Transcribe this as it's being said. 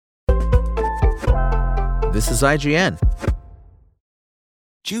This is IGN.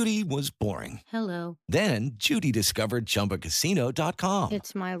 Judy was boring. Hello. Then Judy discovered ChumbaCasino.com.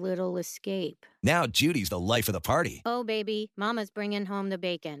 It's my little escape. Now Judy's the life of the party. Oh, baby, mama's bringing home the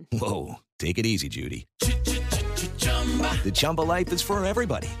bacon. Whoa, take it easy, Judy. The Chumba life is for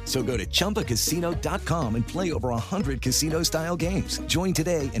everybody. So go to ChumbaCasino.com and play over 100 casino-style games. Join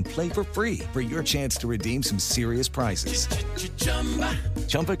today and play for free for your chance to redeem some serious prizes.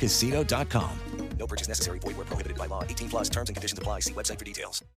 ChumbaCasino.com. No purchase necessary. Void where prohibited by law. 18+ terms and conditions apply. See website for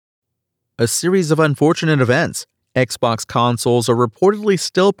details. A series of unfortunate events. Xbox consoles are reportedly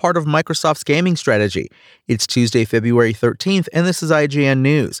still part of Microsoft's gaming strategy. It's Tuesday, February 13th, and this is IGN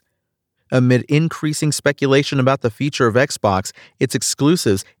News. Amid increasing speculation about the future of Xbox, its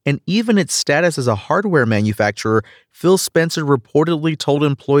exclusives, and even its status as a hardware manufacturer, Phil Spencer reportedly told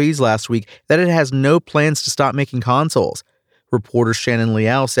employees last week that it has no plans to stop making consoles. Reporter Shannon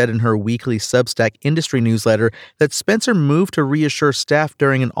Liao said in her weekly Substack industry newsletter that Spencer moved to reassure staff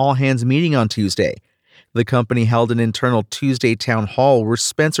during an all-hands meeting on Tuesday. The company held an internal Tuesday town hall where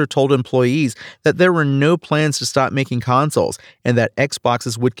Spencer told employees that there were no plans to stop making consoles and that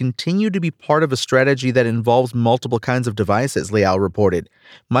Xboxes would continue to be part of a strategy that involves multiple kinds of devices, Liao reported.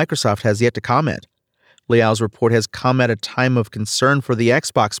 Microsoft has yet to comment. Liao's report has come at a time of concern for the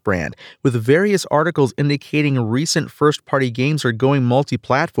Xbox brand, with various articles indicating recent first-party games are going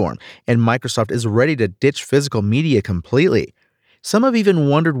multi-platform, and Microsoft is ready to ditch physical media completely. Some have even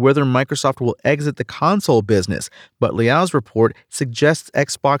wondered whether Microsoft will exit the console business, but Liao's report suggests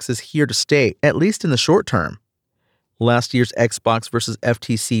Xbox is here to stay, at least in the short term. Last year's Xbox vs.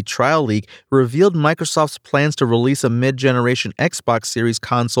 FTC trial leak revealed Microsoft's plans to release a mid-generation Xbox Series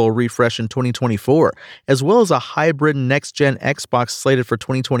console refresh in 2024, as well as a hybrid next-gen Xbox slated for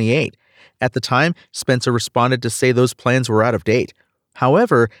 2028. At the time, Spencer responded to say those plans were out of date.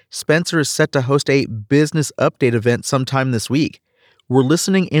 However, Spencer is set to host a business update event sometime this week. "We're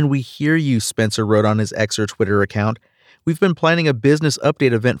listening and we hear you," Spencer wrote on his X or Twitter account. "We've been planning a business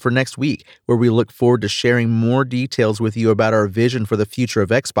update event for next week, where we look forward to sharing more details with you about our vision for the future of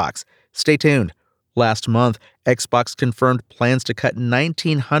Xbox. Stay tuned." Last month, Xbox confirmed plans to cut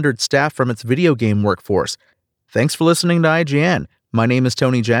 1,900 staff from its video game workforce. Thanks for listening to IGN. My name is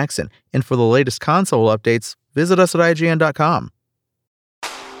Tony Jackson, and for the latest console updates, visit us at IGN.com.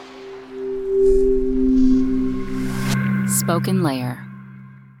 Spoken Layer.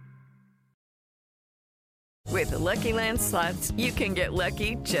 With the Lucky Land Slots, you can get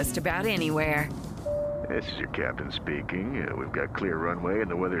lucky just about anywhere. This is your captain speaking. We've got clear runway and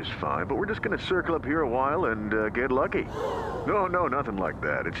the weather's fine, but we're just going to circle up here a while and get lucky. No, nothing like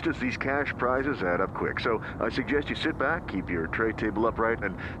that. It's just these cash prizes add up quick. So I suggest you sit back, keep your tray table upright,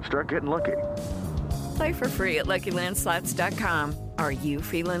 and start getting lucky. Play for free at LuckyLandSlots.com. Are you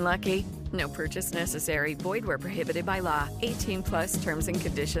feeling lucky? No purchase necessary. Void where prohibited by law. 18+ terms and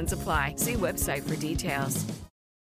conditions apply. See website for details.